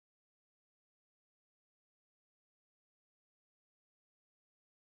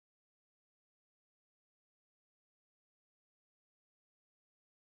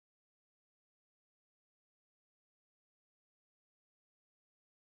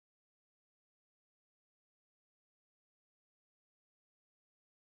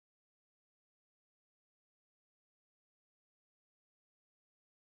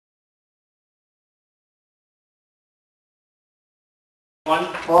One?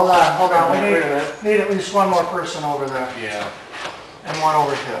 Hold on. We need at least one more person over there. Yeah. And one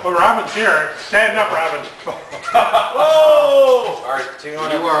over here. Well, Robin's here. Stand up, Robin. Whoa! All right, you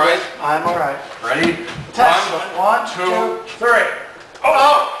all right? I'm all right. Ready? Test. One, two, three.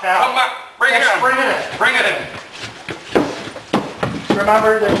 Oh! Come on! Bring it in! Bring it in. Bring it in!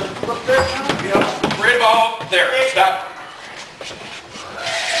 Remember, there's a flip there. Yep. Right about there. Stop.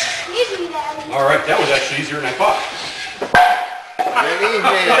 All right, that was actually easier than I thought.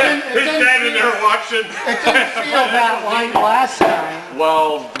 He's standing there watching. It didn't feel that light last time.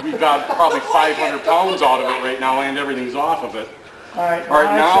 Well, we've got probably 500 pounds out of it right now, and everything's off of it. All right,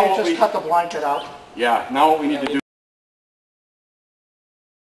 now just cut the blanket out. Yeah, now what we need to do.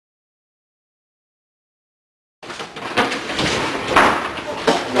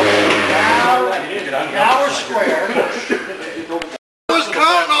 Now we're square. Who's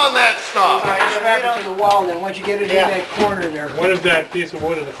counting on that stuff? All right, get back to the wall then. Once you get it in that corner there. What is that piece of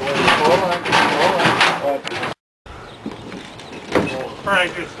wood in the corner? Hold on. All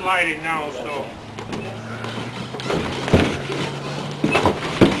right, you're sliding now, so.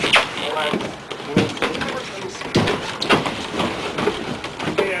 Oh, right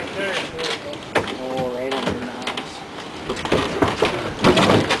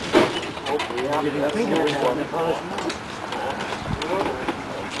on your nose. Don't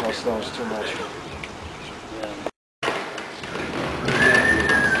trust those too much.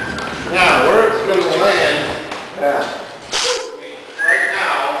 Now, where it's going to land, right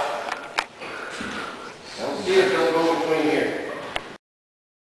now, I'll see if it'll go between here.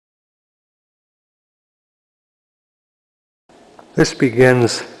 This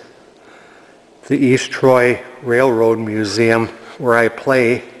begins the East Troy Railroad Museum where I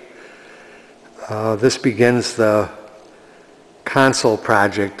play. This begins the console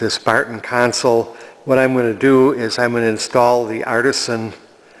project, the Spartan console. What I'm going to do is I'm going to install the Artisan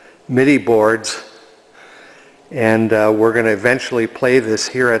MIDI boards, and we're going to eventually play this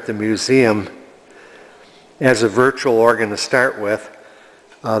here at the museum as a virtual organ to start with.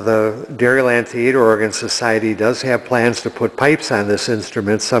 The Dairyland Theater Organ Society does have plans to put pipes on this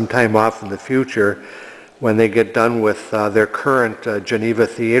instrument sometime off in the future when they get done with their current Geneva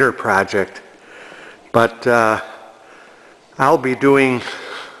Theater project. But I'll be doing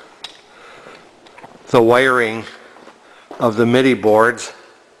the wiring of the MIDI boards.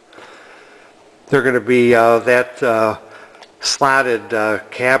 They're going to be that slotted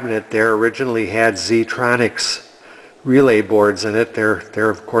cabinet there originally had Z-Tronics relay boards in it. They're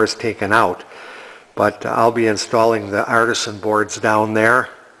of course taken out, but I'll be installing the Artisan boards down there,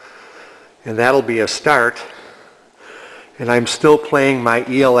 and that'll be a start. And I'm still playing my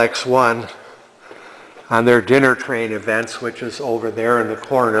ELX-1 on their dinner train events, which is over there in the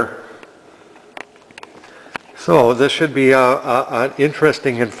corner. So this should be an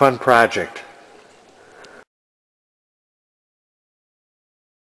interesting and fun project.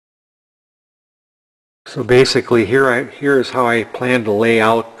 So basically here is how I plan to lay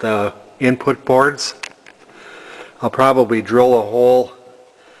out the input boards. I'll probably drill a hole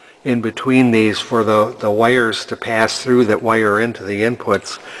in between these for the wires to pass through that wire into the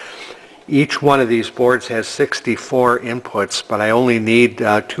inputs. Each one of these boards has 64 inputs, but I only need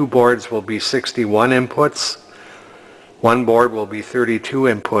two boards will be 61 inputs. One board will be 32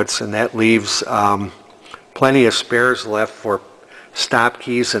 inputs, and that leaves plenty of spares left for stop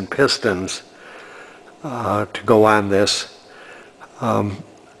keys and pistons to go on this. I'm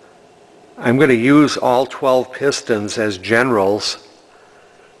going to use all 12 pistons as generals,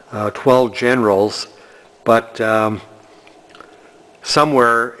 12 generals, but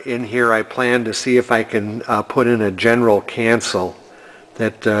somewhere in here I plan to see if I can put in a general cancel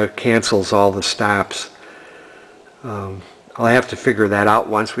that cancels all the stops. I'll have to figure that out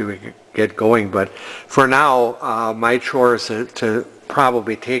once we get going, but for now my chore is to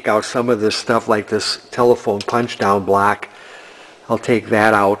probably take out some of this stuff like this telephone punch down block. I'll take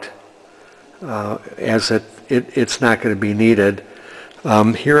that out as it's not going to be needed.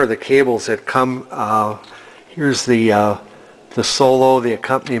 Here are the cables that come. Here's the solo, the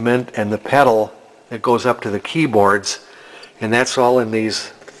accompaniment, and the pedal that goes up to the keyboards, and that's all in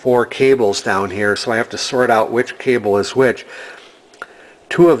these 4 cables down here, so I have to sort out which cable is which.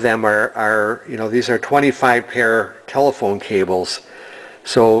 2 of them are these are 25 pair telephone cables,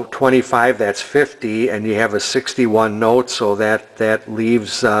 so 25, that's 50, and you have a 61 note, so that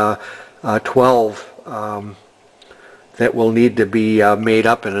leaves 12 that will need to be made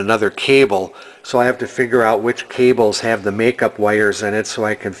up in another cable. So I have to figure out which cables have the makeup wires in it so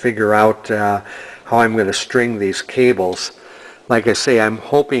I can figure out how I'm going to string these cables. Like I say, I'm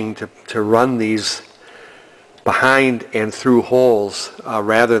hoping to run these behind and through holes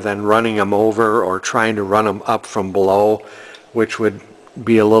rather than running them over or trying to run them up from below, which would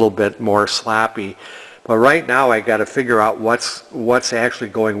be a little bit more sloppy. But right now I got to figure out what's actually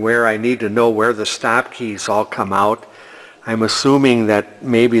going where. I need to know where the stop keys all come out. I'm assuming that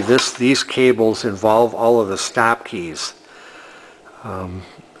maybe these cables involve all of the stop keys.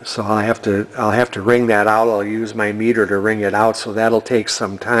 So I'll have to ring that out. I'll use my meter to ring it out, so that'll take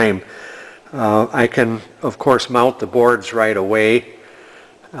some time. I can of course mount the boards right away.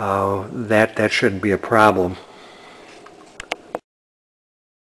 That shouldn't be a problem.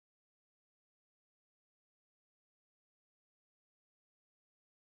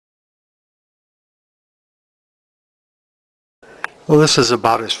 Well, this is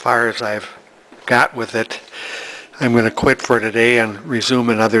about as far as I've got with it. I'm going to quit for today and resume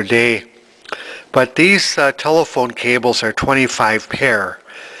another day. But these telephone cables are 25 pair,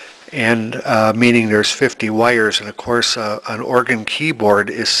 and meaning there's 50 wires, and of course an organ keyboard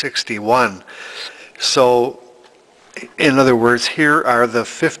is 61. So in other words, here are the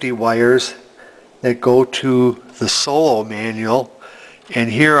 50 wires that go to the solo manual,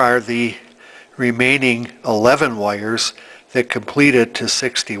 and here are the remaining 11 wires that completed to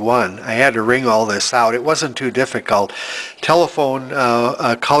 61. I had to ring all this out. It wasn't too difficult. Telephone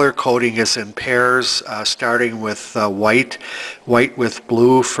color coding is in pairs, starting with white with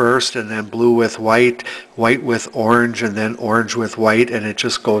blue first, and then blue with white with orange, and then orange with white, and it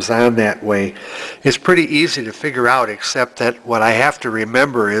just goes on that way. It's pretty easy to figure out, except that what I have to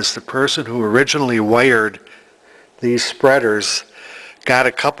remember is the person who originally wired these spreaders got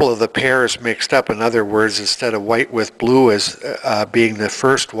a couple of the pairs mixed up. In other words, instead of white with blue as being the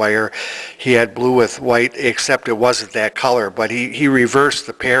first wire, he had blue with white, except it wasn't that color. But he reversed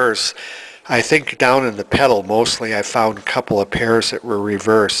the pairs. I think down in the pedal mostly I found a couple of pairs that were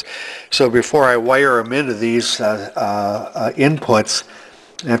reversed. So before I wire them into these inputs,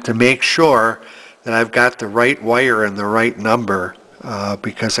 I have to make sure that I've got the right wire and the right number,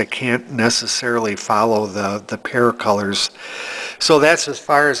 because I can't necessarily follow the pair colors. So that's as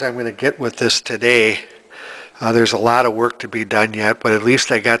far as I'm going to get with this today. There's a lot of work to be done yet, but at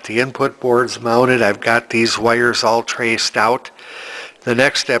least I got the input boards mounted. I've got these wires all traced out. The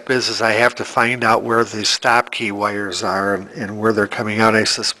next step is I have to find out where the stop key wires are and where they're coming out. I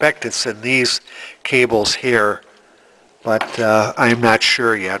suspect it's in these cables here, but I'm not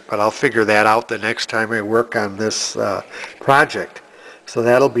sure yet. But I'll figure that out the next time I work on this project. So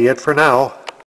that'll be it for now.